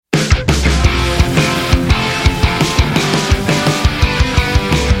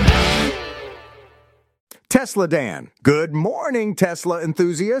TeslaDan. Good morning, Tesla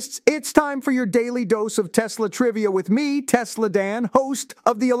enthusiasts. It's time for your daily dose of Tesla trivia with me, TeslaDan, host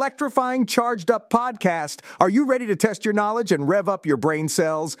of the electrifying Charged Up podcast. Are you ready to test your knowledge and rev up your brain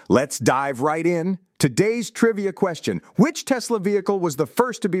cells? Let's dive right in. Today's trivia question: which Tesla vehicle was the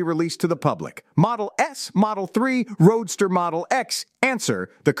first to be released to the public? Model S, Model 3, Roadster, Model X? Answer: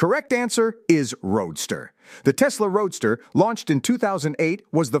 the correct answer is Roadster. The Tesla Roadster, launched in 2008,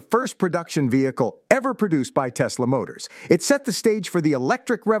 was the first production vehicle ever produced by Tesla Motors. It set the stage for the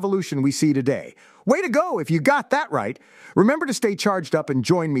electric revolution we see today. Way to go if you got that right. Remember to stay charged up and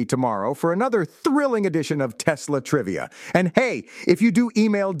join me tomorrow for another thrilling edition of Tesla Trivia. And hey, if you do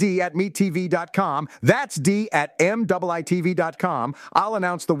email d@meettv.com, that's d@mitv.com, I'll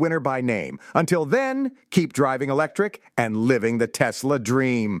announce the winner by name. Until then, keep driving electric and living the Tesla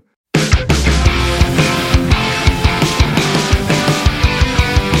dream.